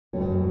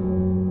Welcome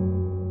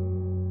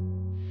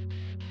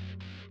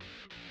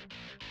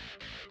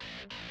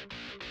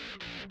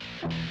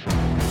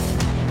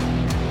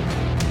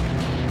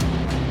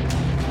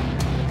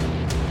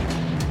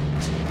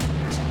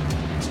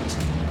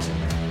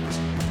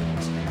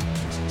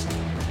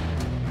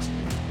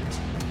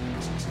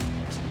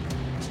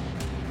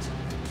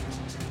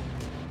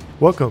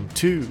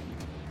to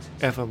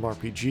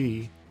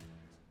FMRPG.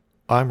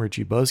 I'm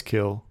Richie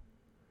Buzzkill,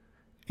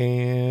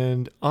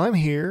 and I'm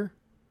here,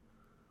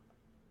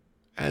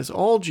 as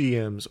all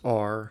GMs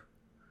are,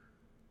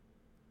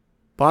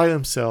 by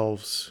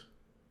themselves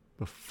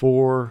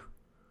before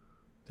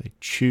they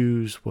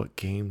choose what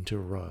game to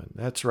run.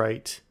 That's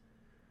right.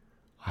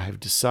 I've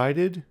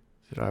decided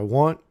that I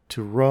want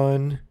to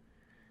run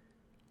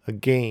a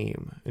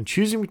game, and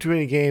choosing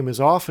between a game is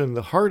often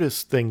the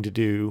hardest thing to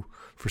do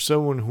for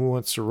someone who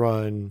wants to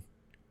run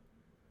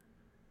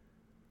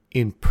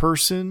in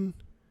person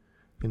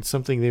and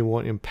something they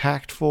want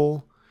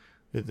impactful.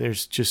 That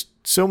there's just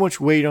so much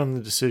weight on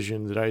the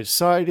decision that I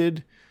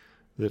decided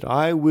that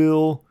I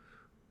will,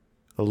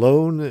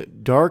 alone,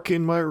 dark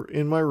in my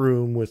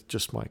room with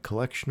just my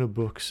collection of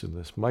books and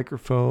this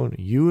microphone,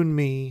 you and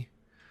me,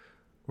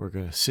 we're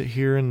going to sit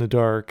here in the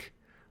dark.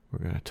 We're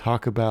going to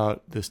talk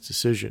about this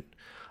decision,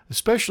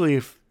 especially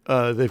if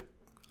I've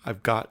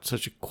got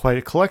quite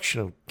a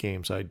collection of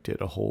games. I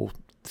did a whole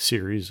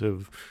series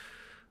of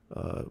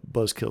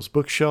Buzzkill's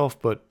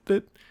bookshelf, but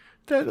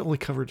that only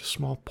covered a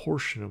small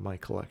portion of my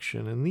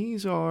collection. And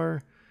these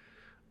are,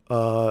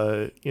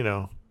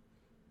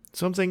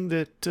 something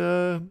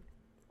that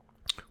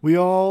we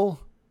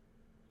all,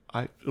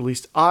 at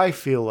least I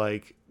feel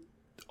like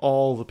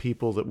all the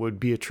people that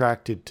would be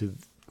attracted to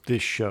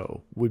this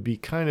show would be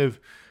kind of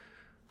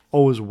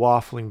always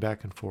waffling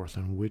back and forth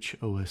on which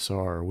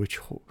OSR, which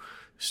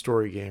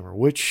story game, or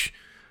which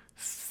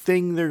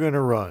thing they're going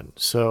to run.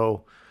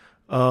 So,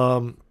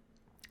 and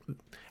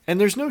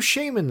there's no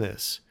shame in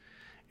this.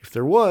 If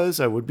there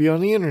was, I would be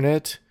on the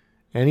internet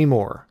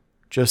anymore.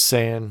 Just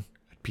saying,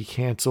 I'd be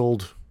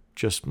canceled.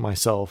 Just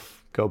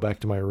myself, go back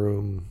to my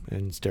room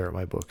and stare at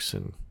my books,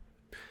 and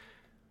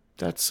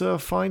that's a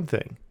fine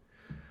thing.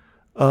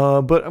 But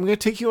I'm going to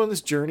take you on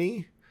this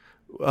journey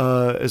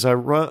as I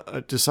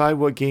decide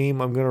what game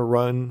I'm going to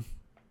run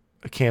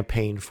a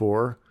campaign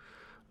for.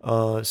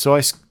 So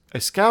I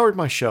scoured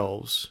my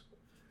shelves,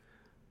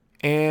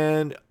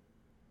 and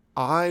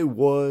I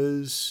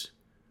was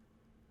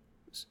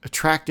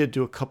attracted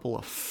to a couple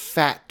of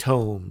fat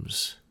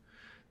tomes.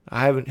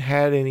 I haven't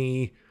had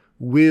any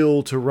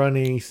will to run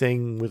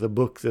anything with a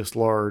book this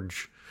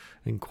large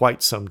in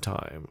quite some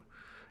time.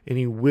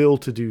 Any will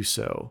to do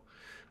so.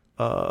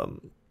 But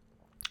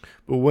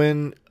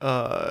when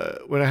I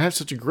have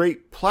such a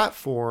great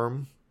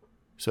platform,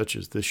 such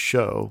as this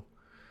show,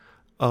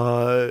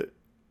 after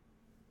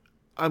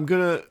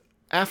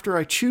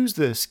I choose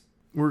this,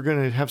 we're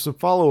going to have some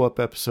follow-up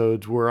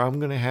episodes where I'm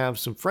going to have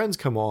some friends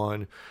come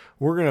on.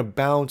 We're going to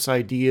bounce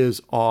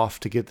ideas off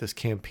to get this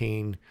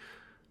campaign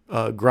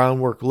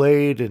groundwork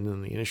laid and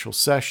in the initial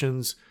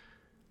sessions.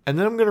 And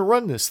then I'm going to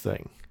run this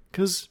thing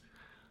because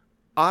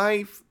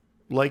I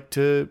like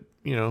to,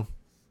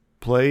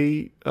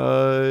 play,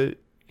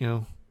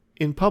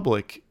 in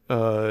public,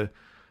 so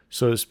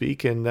to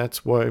speak. And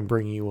that's why I'm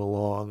bringing you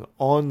along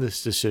on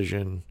this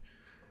decision.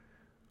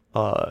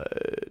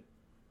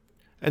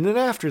 And then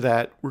after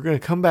that, we're going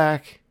to come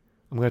back.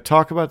 I'm going to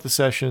talk about the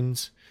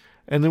sessions.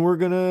 And then we're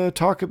going to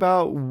talk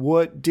about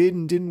what did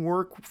and didn't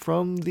work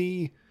from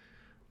the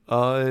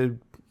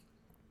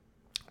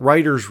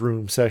writer's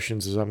room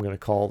sessions, as I'm going to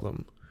call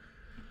them.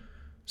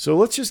 So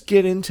let's just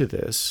get into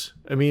this.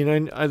 I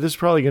mean, this is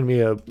probably going to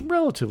be a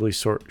relatively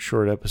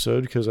short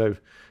episode because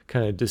I've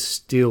kind of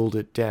distilled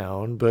it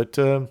down. But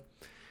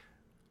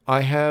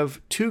I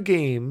have 2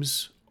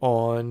 games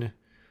on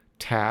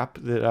tap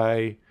that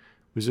I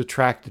was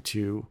attracted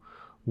to,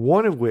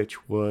 one of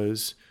which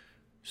was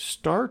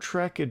Star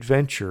Trek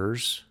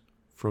Adventures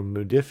from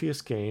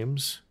Modifius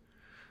Games,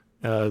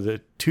 the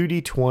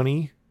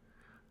 2D20.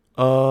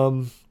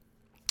 And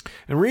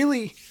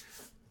really,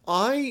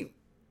 I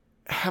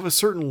have a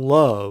certain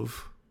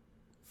love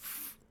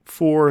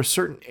for a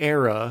certain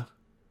era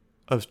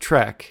of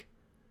Trek,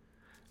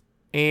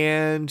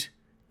 and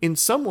in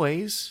some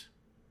ways,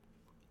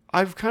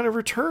 I've kind of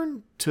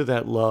returned to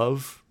that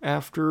love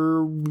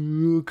after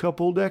a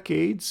couple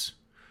decades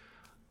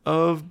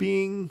of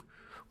being...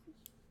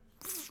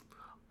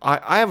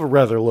 I have a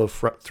rather low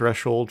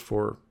threshold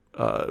for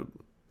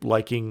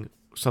liking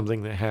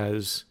something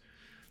that's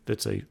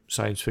a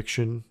science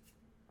fiction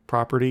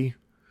property.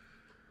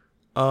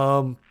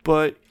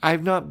 But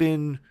I've not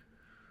been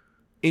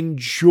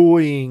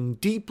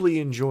deeply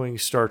enjoying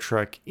Star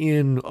Trek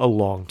in a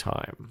long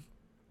time.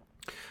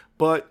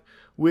 But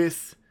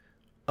with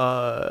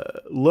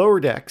Lower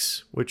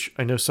Decks, which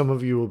I know some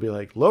of you will be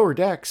like, Lower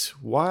Decks?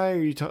 Why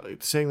are you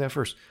saying that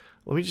first?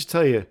 Let me just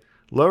tell you,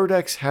 Lower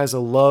Decks has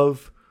a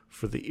love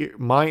for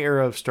my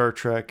era of Star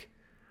Trek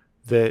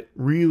that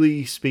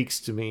really speaks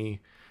to me.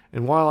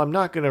 And while I'm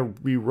not going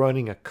to be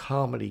running a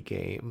comedy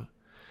game,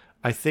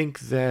 I think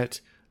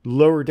that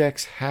Lower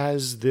Decks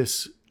has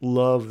this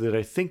love that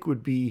I think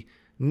would be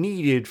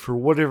needed for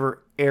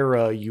whatever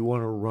era you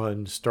want to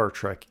run Star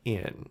Trek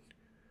in.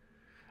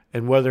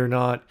 And whether or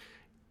not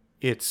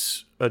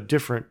it's a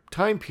different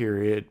time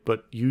period,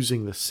 but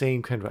using the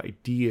same kind of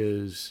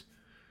ideas,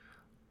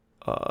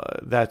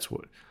 that's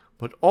what.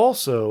 But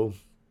also,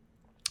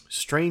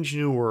 Strange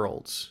New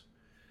Worlds.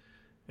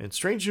 And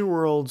Strange New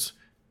Worlds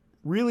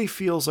really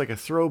feels like a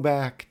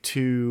throwback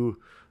to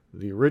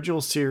the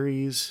original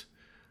series.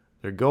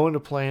 They're going to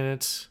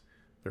planets.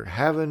 They're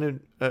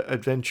having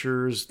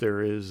adventures.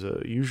 There is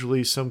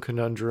usually some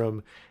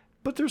conundrum.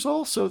 But there's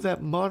also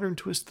that modern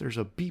twist. There's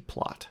a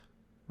B-plot,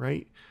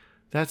 right?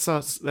 That's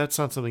not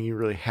something you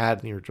really had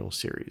in the original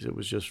series. It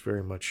was just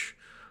very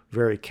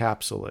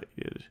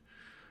capsulated.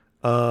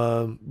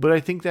 But I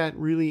think that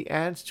really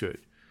adds to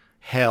it.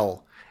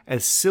 Hell,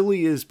 as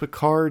silly as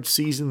Picard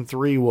Season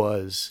 3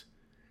 was,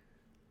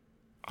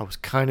 I was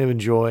kind of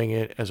enjoying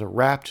it as a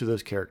wrap to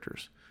those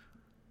characters.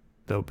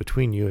 Though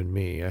between you and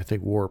me, I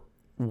think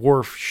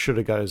Worf should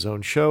have got his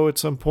own show at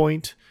some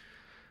point,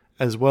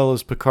 as well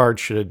as Picard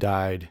should have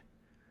died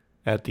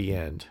at the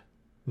end.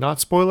 Not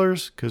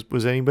spoilers, because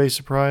was anybody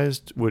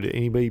surprised? Would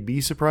anybody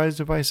be surprised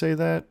if I say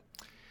that?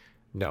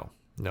 No,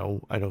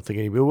 I don't think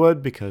anybody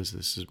would, because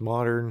this is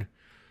modern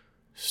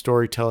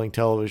storytelling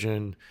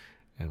television,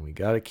 and we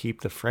got to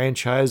keep the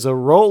franchise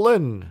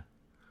a-rolling,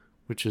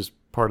 which is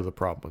part of the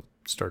problem with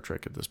Star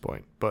Trek at this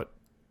point. But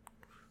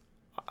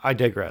I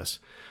digress.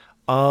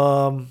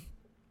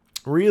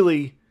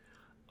 Really,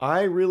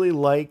 I really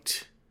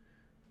liked,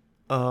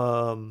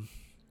 there's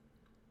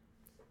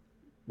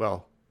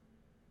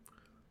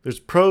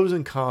pros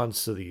and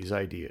cons to these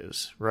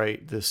ideas,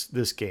 right?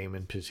 This game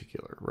in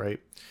particular, right?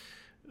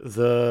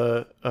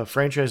 The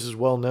franchise is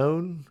well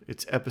known.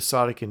 It's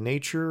episodic in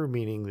nature,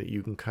 meaning that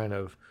you can kind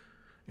of,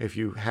 if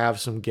you have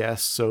some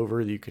guests over,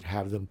 you could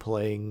have them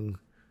playing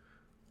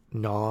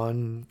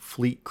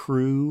non-fleet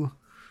crew,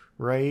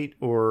 right?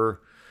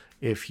 Or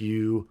if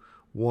you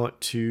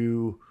want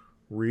to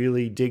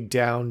really dig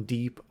down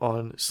deep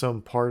on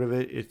some part of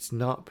it, it's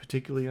not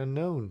particularly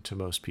unknown to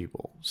most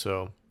people.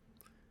 So,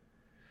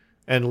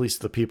 and at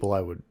least the people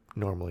I would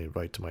normally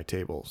invite to my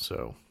table.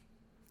 So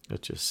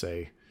let's just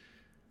say,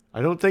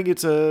 I don't think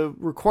it's a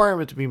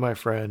requirement to be my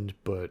friend,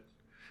 but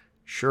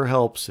sure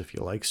helps if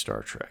you like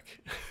Star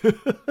Trek.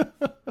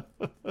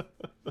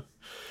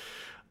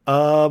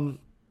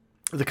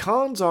 The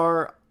cons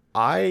are,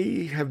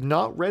 I have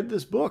not read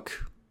this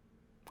book.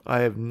 I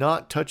have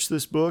not touched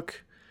this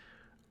book.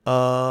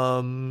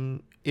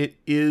 It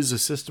is a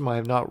system I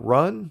have not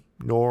run,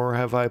 nor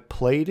have I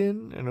played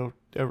in. I don't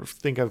ever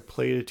think I've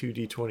played a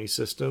 2D20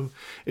 system.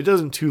 It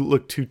doesn't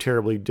look too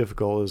terribly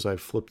difficult as I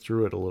flip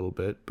through it a little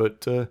bit,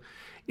 but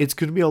it's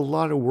going to be a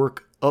lot of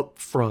work up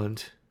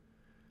front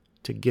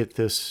to get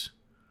this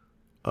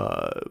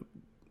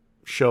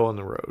show on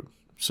the road.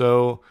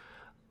 So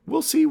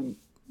we'll see.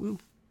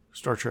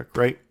 Star Trek,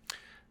 right?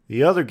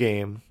 The other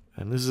game,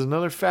 and this is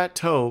another fat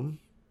tome,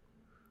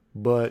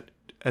 but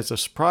as a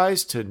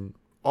surprise to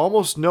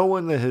almost no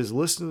one that has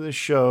listened to this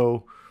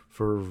show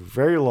for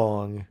very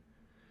long,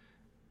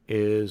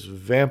 is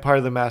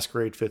Vampire the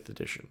Masquerade 5th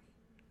edition.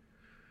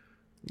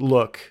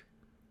 Look,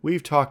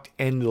 we've talked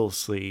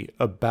endlessly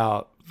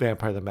about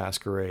Vampire the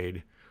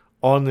Masquerade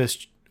on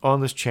this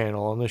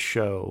channel, on this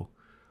show,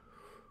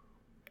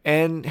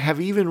 and have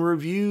even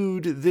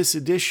reviewed this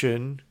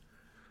edition,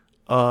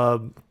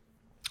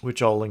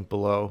 which I'll link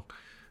below.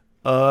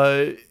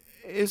 I've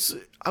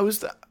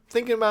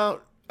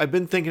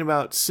been thinking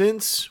about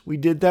since we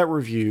did that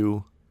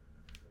review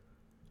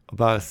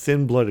about A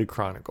Thin-Blooded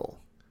Chronicle,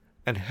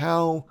 and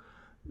how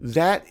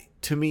that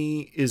to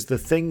me is the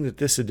thing that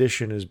this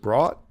edition has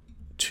brought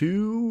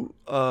to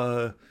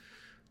the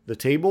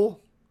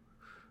table,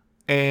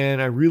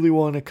 and I really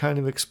want to kind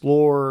of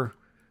explore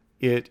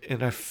it,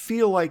 and I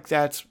feel like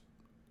that's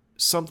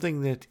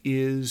something that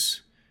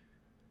is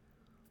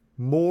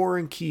more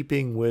in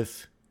keeping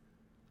with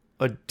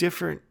a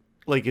different,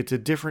 like it's a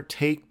different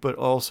take, but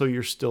also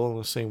you're still in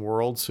the same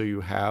world, so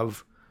you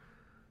have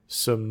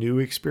some new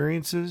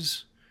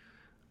experiences.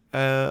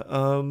 I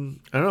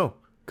don't know.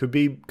 Could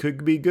be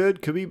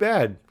good, could be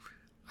bad.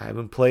 I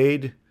haven't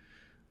played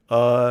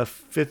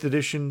 5th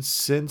edition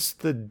since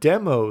the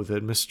demo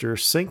that Mr.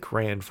 Sink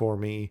ran for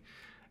me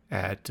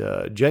at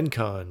Gen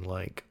Con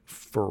like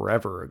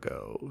forever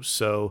ago.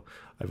 So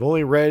I've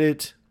only read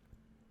it,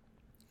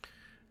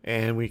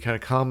 and we kind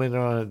of commented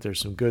on it. There's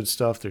some good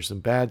stuff, there's some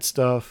bad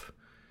stuff.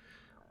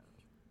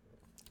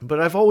 But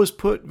I've always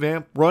put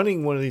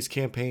running one of these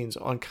campaigns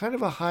on kind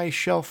of a high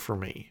shelf for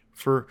me.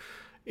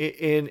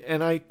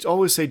 And I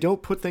always say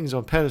don't put things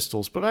on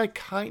pedestals, but I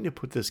kind of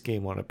put this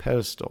game on a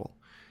pedestal.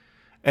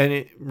 And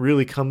it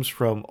really comes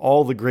from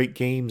all the great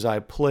games I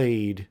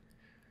played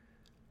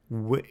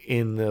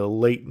in the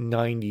late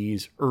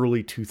 90s,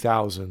 early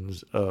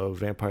 2000s of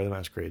Vampire the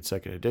Masquerade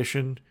 2nd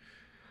edition.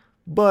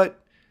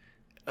 But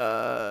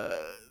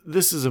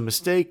this is a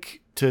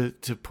mistake to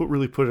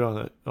really put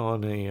it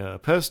on a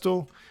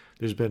pedestal.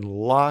 There's been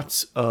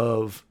lots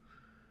of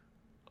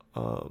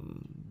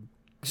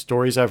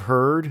stories I've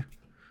heard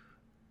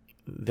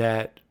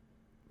that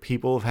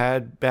people have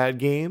had bad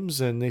games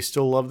and they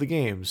still love the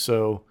game.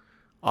 So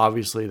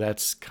obviously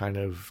that's kind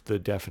of the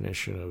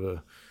definition of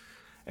a...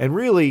 And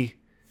really,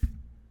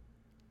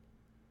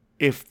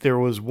 if there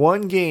was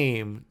one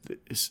game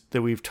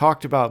that we've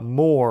talked about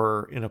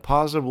more in a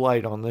positive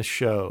light on this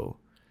show,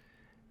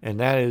 and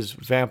that is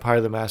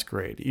Vampire the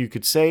Masquerade. You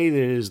could say that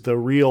it is the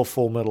real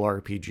Full Metal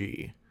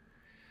RPG.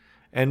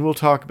 And we'll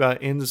talk about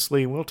it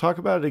endlessly, and we'll talk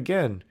about it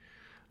again.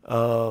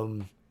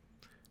 I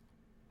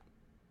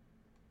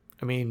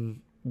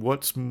mean,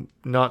 what's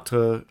not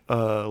to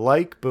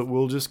like, but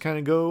we'll just kind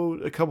of go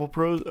a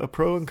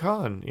pro and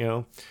con. You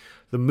know,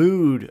 the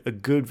mood a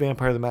good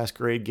Vampire the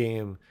Masquerade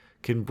game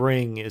can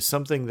bring is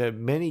something that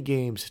many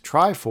games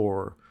try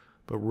for,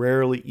 but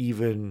rarely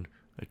even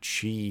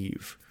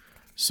achieve.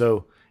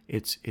 So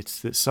it's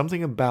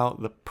something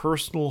about the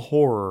personal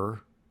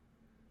horror,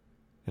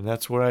 and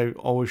that's what I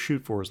always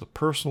shoot for, is the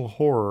personal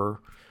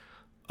horror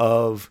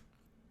of,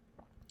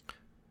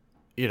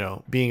 you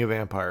know, being a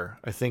vampire.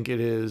 I think it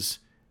is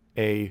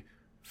a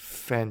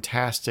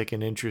fantastic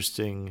and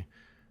interesting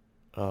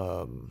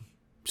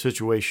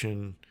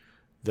situation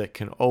that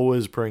can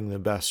always bring the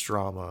best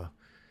drama.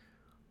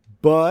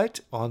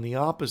 But on the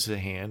opposite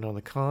hand, on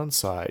the con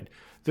side,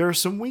 there are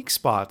some weak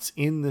spots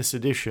in this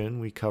edition.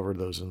 We covered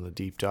those in the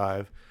deep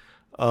dive.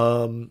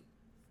 And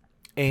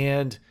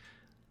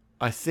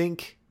I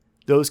think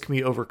those can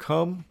be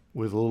overcome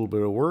with a little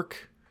bit of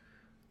work.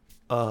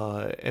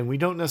 And we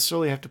don't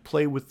necessarily have to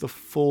play with the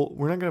full...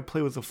 We're not going to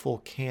play with the full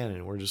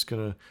canon. We're just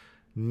going to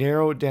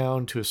narrow it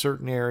down to a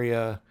certain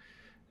area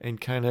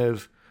and kind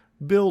of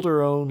build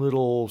our own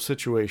little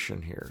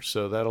situation here.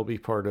 So that'll be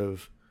part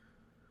of...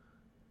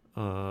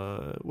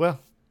 well,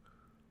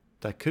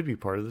 that could be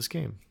part of this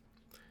game.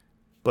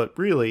 But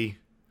really,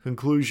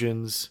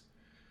 conclusions...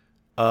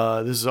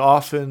 this is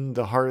often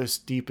the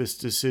hardest,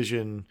 deepest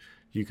decision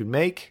you can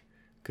make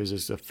because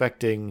it's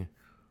affecting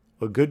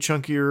a good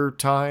chunk of your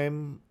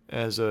time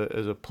as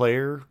a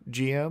player,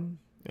 GM,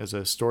 as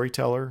a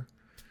storyteller.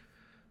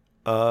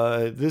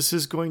 This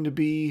is going to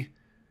be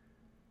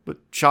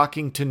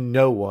shocking to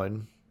no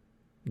one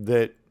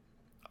that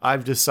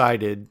I've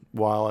decided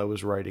while I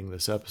was writing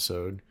this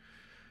episode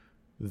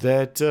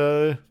that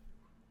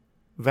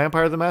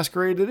Vampire the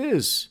Masquerade it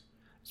is.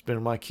 It's been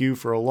in my queue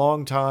for a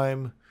long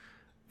time,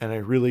 and I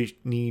really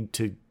need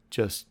to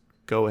just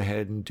go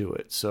ahead and do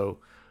it. So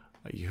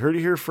you heard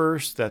it here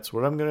first. That's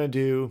what I'm going to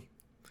do.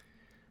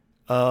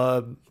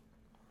 And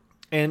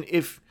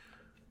if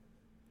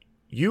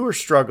you are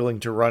struggling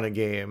to run a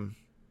game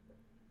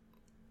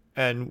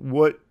and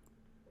what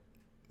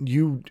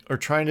you are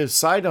trying to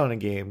decide on a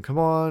game, come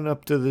on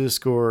up to the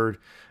Discord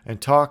and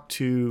talk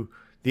to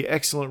the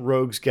excellent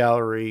Rogues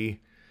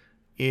Gallery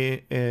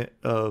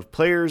of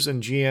players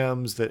and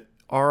GMs that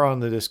are on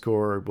the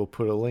Discord. We'll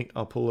put a link.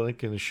 I'll put a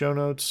link in the show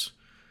notes.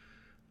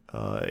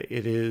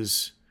 It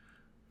is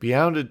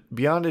beyond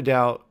a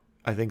doubt,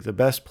 I think, the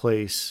best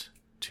place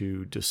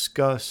to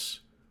discuss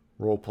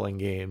role-playing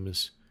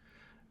games,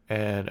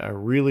 and I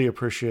really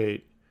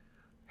appreciate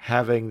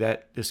having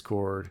that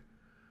Discord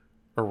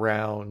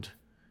around.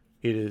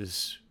 It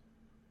is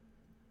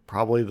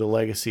probably the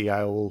legacy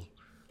I will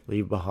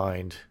leave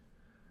behind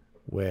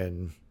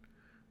when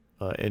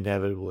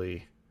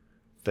inevitably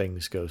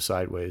things go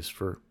sideways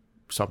for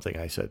something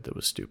I said that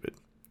was stupid.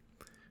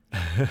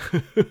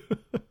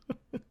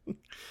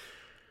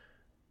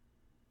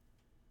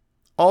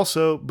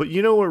 Also, but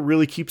you know what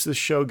really keeps this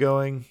show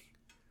going?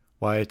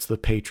 Why, it's the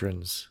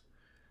patrons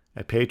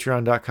at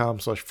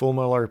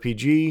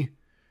patreon.com/fullmetalrpg.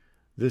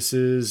 This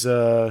is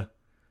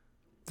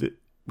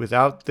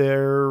without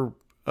their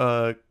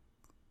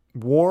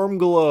warm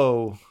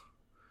glow,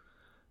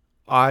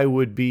 I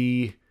would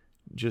be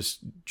just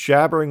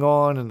jabbering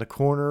on in the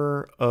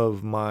corner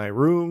of my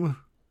room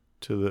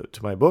to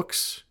my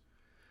books.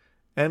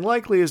 And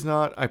likely as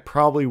not, I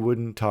probably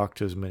wouldn't talk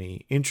to as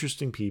many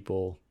interesting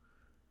people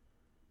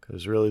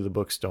because really the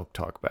books don't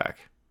talk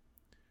back.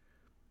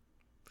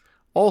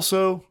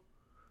 Also,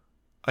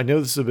 I know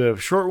this is a bit of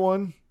a short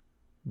one,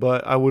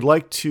 but I would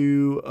like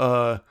to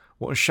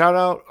shout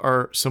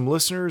out some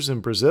listeners in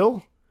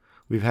Brazil.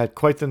 We've had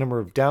quite the number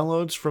of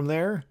downloads from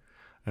there.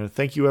 And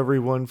thank you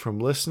everyone from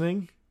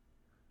listening.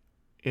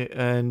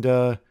 And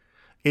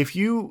if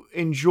you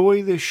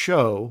enjoy this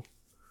show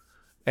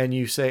and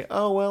you say,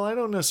 oh, well, I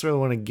don't necessarily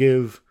want to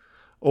give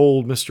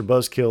old Mr.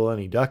 Buzzkill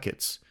any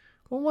ducats.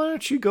 Well, why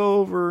don't you go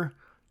over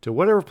to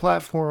whatever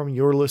platform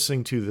you're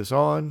listening to this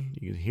on.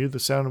 You can hear the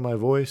sound of my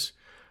voice.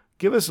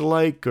 Give us a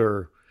like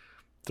or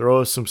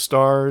throw us some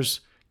stars.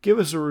 Give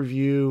us a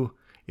review.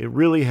 It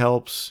really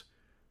helps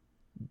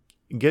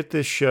get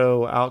this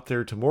show out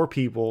there to more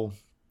people.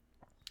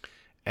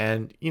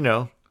 And, you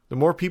know, the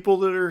more people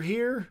that are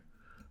here,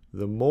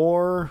 the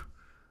more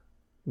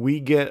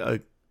we get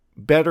a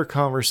better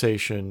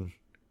conversation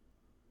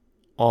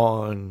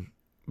on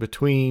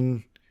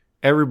between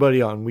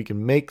everybody on. We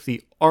can make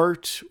the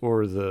art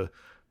or the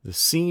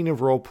scene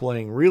of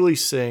role-playing really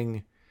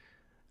sing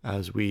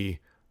as we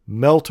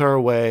melt our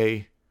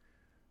way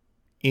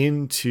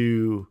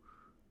into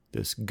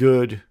this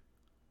good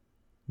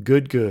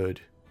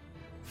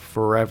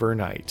forever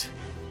night.